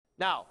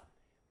Now,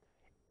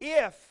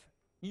 if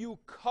you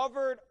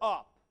covered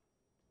up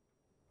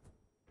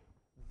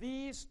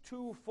these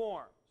two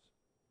forms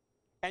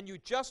and you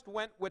just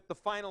went with the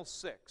final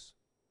 6,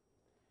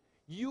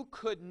 you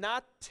could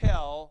not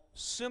tell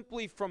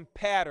simply from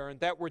pattern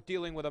that we're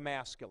dealing with a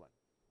masculine.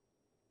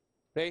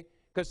 Okay?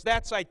 Because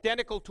that's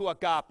identical to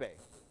agape.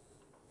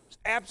 It's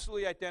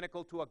absolutely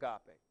identical to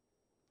agape.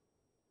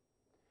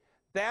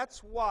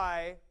 That's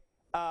why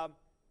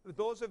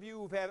those of you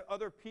who've had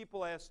other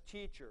people as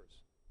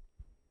teachers,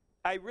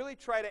 I really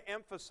try to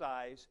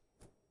emphasize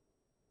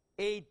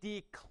a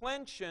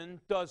declension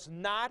does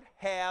not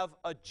have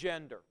a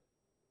gender.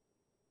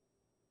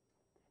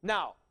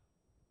 Now,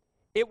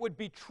 it would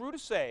be true to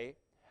say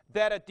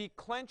that a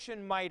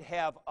declension might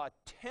have a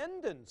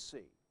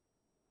tendency.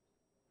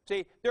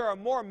 See, there are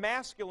more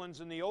masculines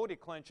in the O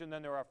declension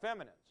than there are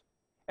feminines.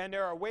 And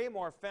there are way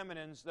more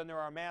feminines than there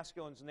are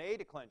masculines in the A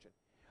declension.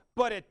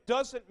 But it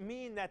doesn't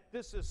mean that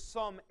this is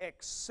some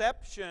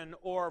exception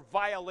or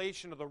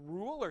violation of the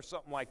rule or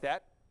something like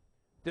that.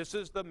 This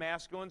is the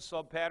masculine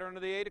subpattern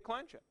of the A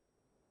declension.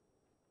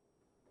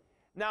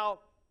 Now,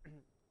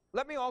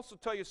 let me also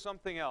tell you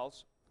something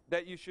else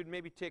that you should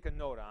maybe take a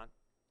note on,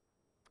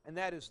 and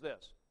that is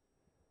this.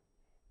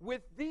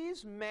 With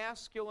these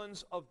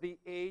masculines of the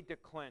A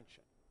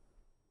declension,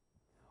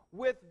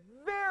 with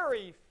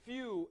very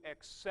few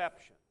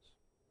exceptions,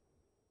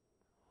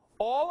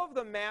 all of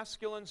the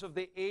masculines of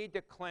the A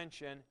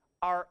declension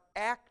are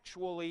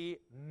actually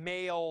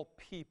male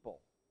people,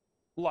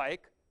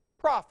 like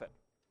prophet.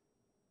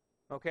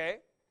 Okay?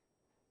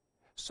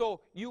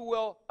 So you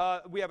will,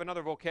 we have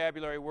another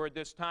vocabulary word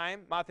this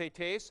time,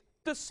 mathetes,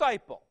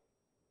 disciple.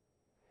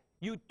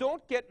 You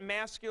don't get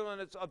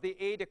masculines of the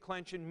A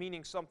declension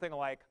meaning something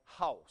like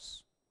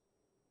house.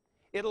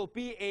 It'll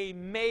be a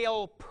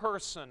male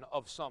person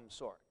of some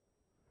sort.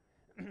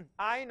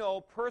 I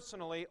know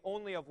personally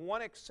only of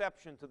one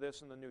exception to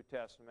this in the New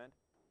Testament.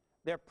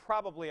 There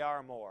probably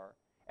are more,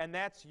 and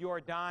that's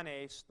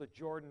Jordanes, the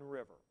Jordan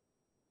River.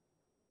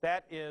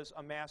 That is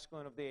a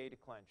masculine of the A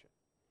declension.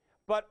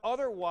 But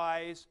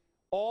otherwise,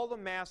 all the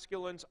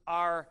masculines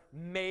are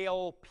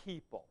male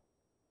people.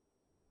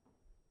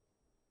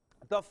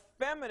 The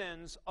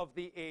feminines of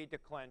the A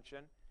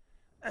declension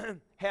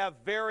have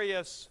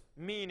various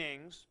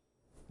meanings,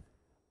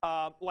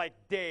 like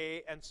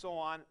day and so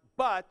on,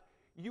 but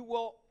you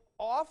will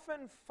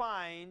often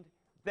find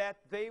that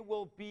they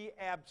will be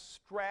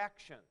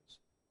abstractions.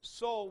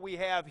 So we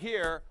have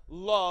here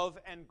love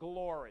and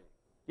glory.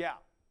 Yeah.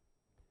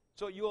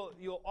 So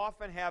you'll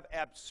often have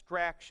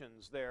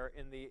abstractions there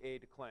in the A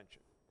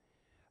declension.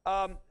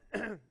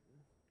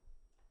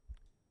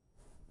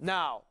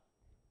 Now,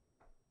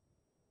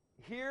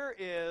 here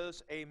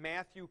is a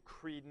Matthew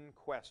Creedon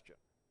question.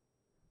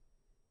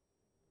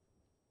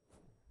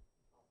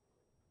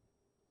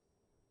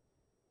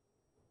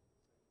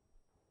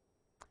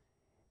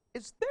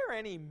 Is there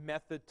any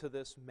method to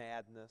this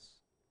madness?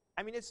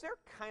 I mean, is there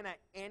kind of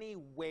any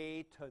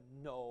way to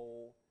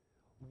know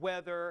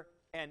whether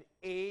an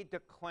A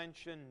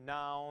declension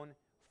noun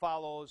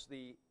follows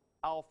the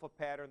alpha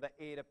pattern, the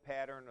eta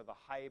pattern, or the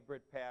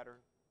hybrid pattern?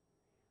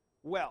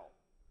 Well,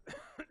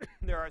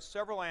 there are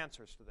several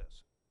answers to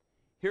this.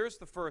 Here's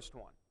the first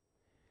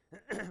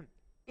one.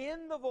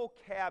 In the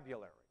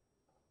vocabulary,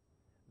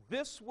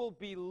 this will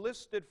be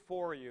listed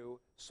for you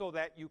so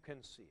that you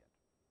can see it.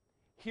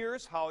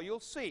 Here's how you'll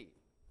see.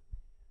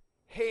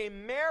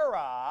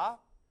 Hemera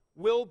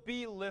will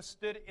be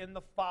listed in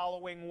the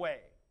following way.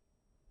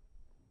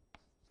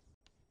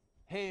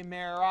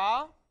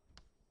 Hemera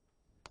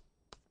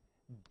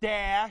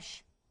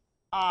dash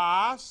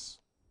as,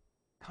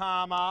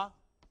 comma,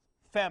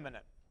 feminine.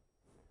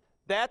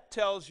 That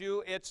tells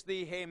you it's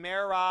the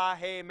hemera,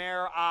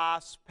 hemer,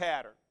 as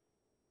pattern.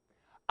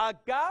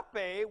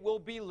 Agape will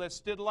be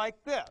listed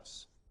like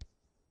this.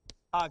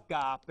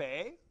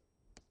 Agape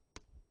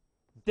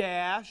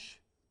dash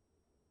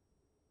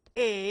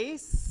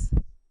ace,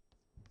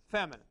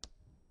 feminine.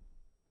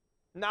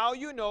 Now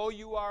you know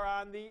you are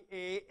on the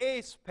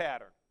ace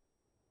pattern.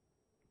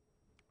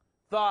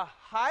 The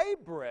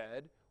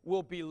hybrid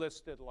will be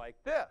listed like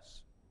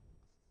this.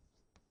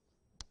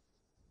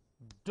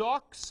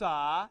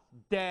 Doxa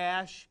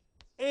dash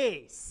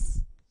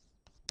ace.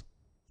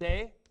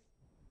 See?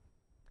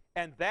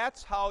 And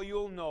that's how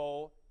you'll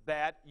know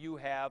that you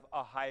have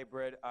a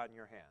hybrid on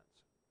your hands.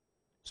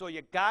 So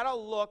you got to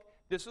look.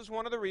 This is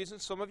one of the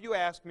reasons some of you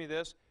ask me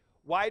this.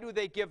 Why do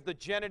they give the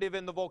genitive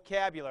in the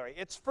vocabulary?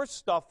 It's for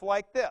stuff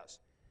like this.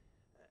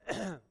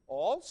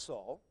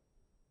 Also,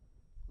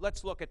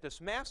 let's look at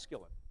this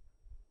masculine.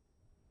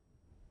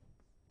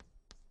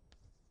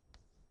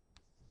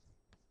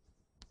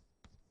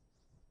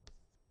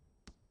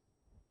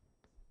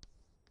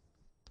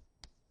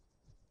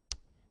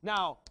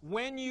 Now,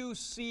 when you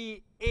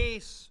see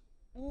ace,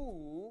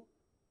 oo,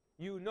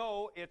 you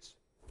know it's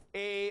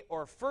A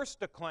or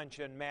first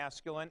declension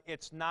masculine.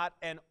 It's not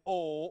an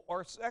O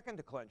or second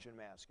declension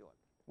masculine,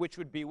 which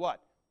would be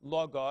what?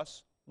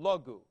 Logos,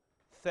 logu,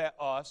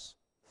 theos,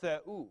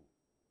 theu,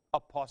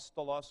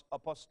 apostolos,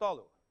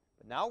 apostolou.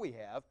 But now we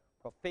have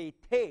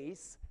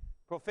Prophetes,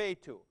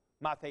 prophetu.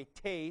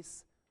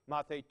 Mathetes,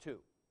 mathetu.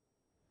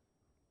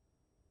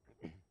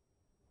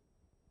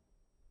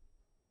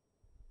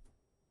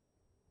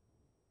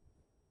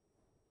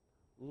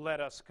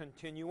 Let us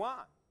continue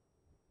on.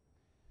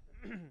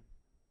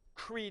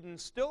 Creedon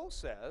still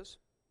says,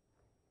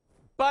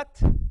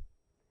 but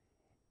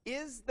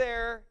is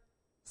there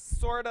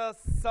sort of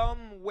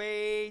some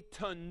way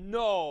to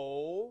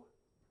know?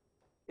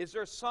 Is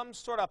there some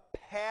sort of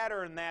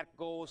pattern that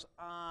goes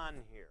on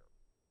here?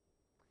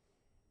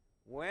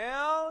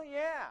 Well,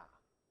 yeah.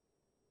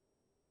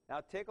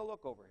 Now take a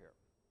look over here.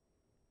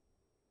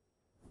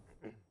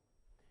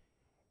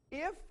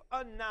 If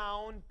a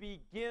noun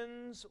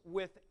begins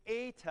with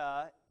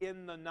eta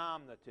in the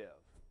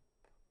nominative,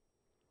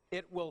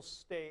 it will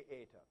stay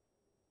eta.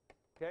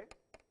 Okay?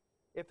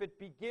 If it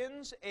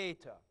begins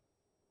eta,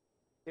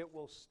 it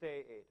will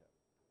stay eta.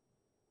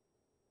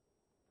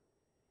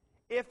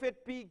 If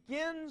it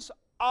begins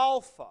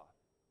alpha,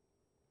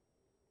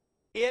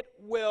 it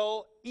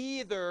will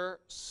either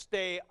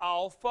stay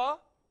alpha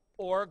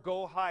or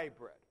go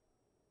hybrid.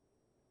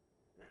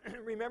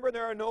 Remember,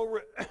 there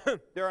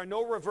are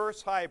no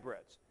reverse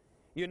hybrids.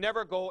 You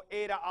never go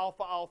eta,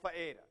 alpha, alpha,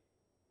 eta.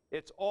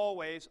 It's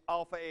always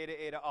alpha, eta,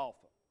 eta,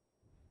 alpha.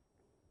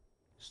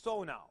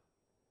 So now,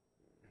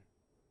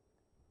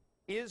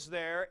 is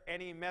there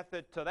any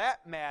method to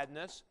that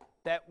madness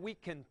that we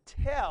can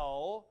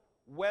tell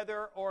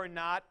whether or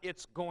not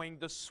it's going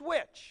to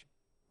switch?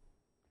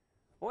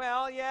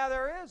 Well, yeah,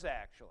 there is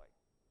actually.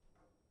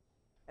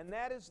 And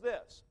that is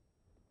this.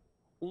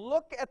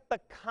 Look at the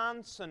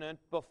consonant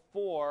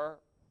before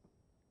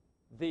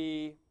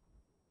the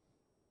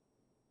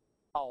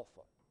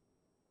alpha.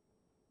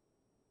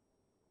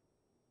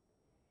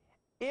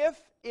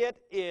 If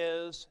it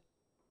is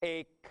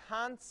a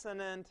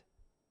consonant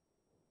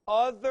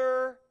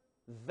other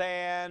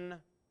than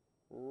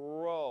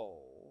rho,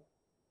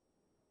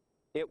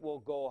 it will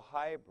go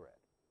hybrid.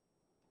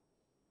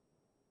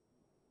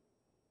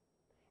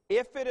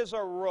 If it is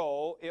a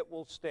rho, it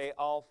will stay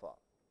alpha.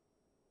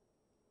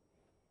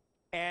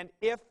 And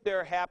if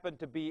there happened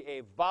to be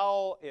a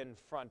vowel in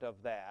front of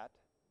that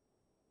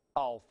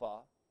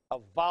alpha, a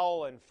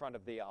vowel in front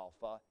of the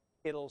alpha,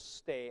 it'll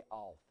stay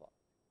alpha.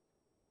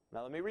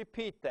 Now let me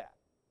repeat that.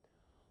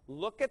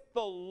 Look at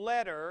the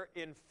letter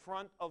in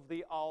front of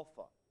the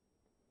alpha.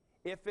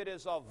 If it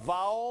is a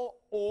vowel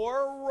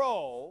or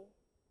rho,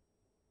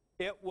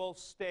 it will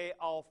stay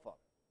alpha.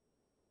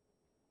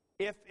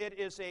 If it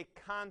is a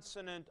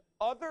consonant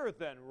other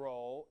than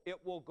rho, it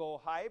will go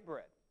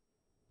hybrid.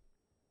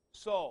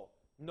 So,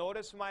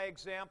 notice my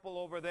example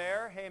over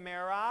there. Hey,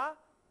 Mera,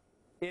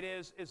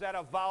 is that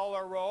a vowel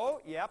or rho?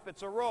 Yep,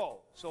 it's a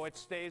rho, so it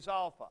stays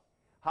alpha.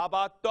 How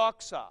about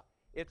doxa?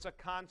 It's a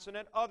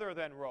consonant other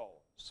than rho,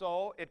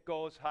 so it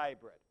goes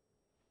hybrid.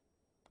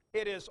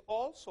 It is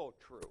also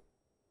true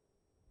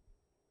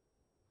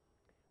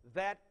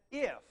that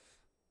if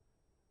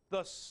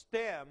the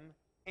stem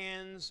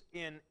ends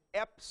in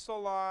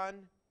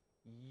epsilon,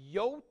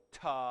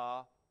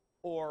 iota,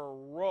 or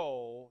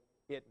rho,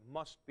 it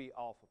must be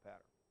alpha pattern.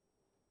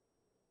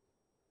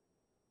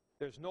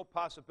 There's no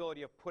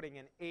possibility of putting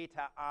an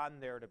eta on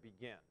there to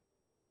begin.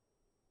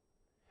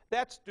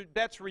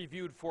 That's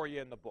reviewed for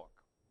you in the book.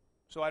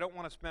 So I don't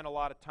want to spend a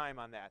lot of time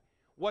on that.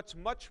 What's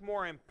much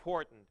more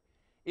important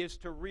is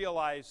to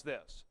realize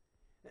this,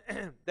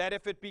 that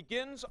if it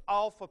begins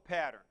alpha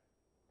pattern,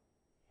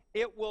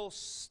 it will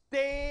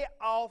stay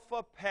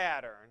alpha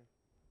pattern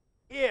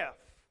if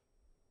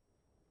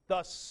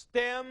the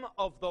stem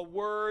of the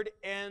word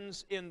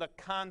ends in the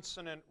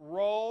consonant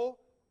rho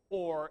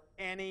or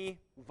any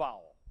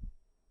vowel.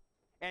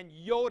 And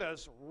iota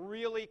is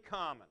really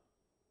common.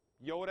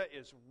 Iota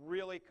is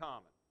really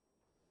common.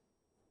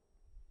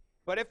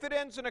 But if it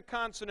ends in a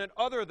consonant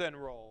other than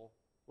rho,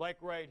 like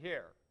right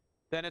here,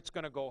 then it's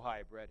going to go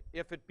hybrid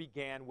if it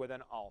began with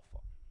an alpha.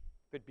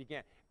 If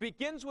it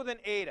begins with an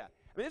eta.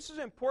 I mean, this is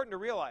important to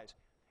realize.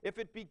 If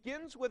it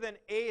begins with an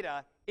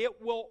eta,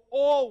 it will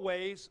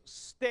always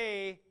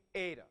stay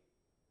eta.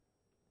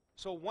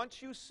 So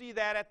once you see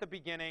that at the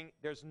beginning,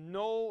 there's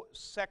no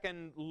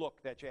second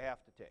look that you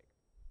have to take.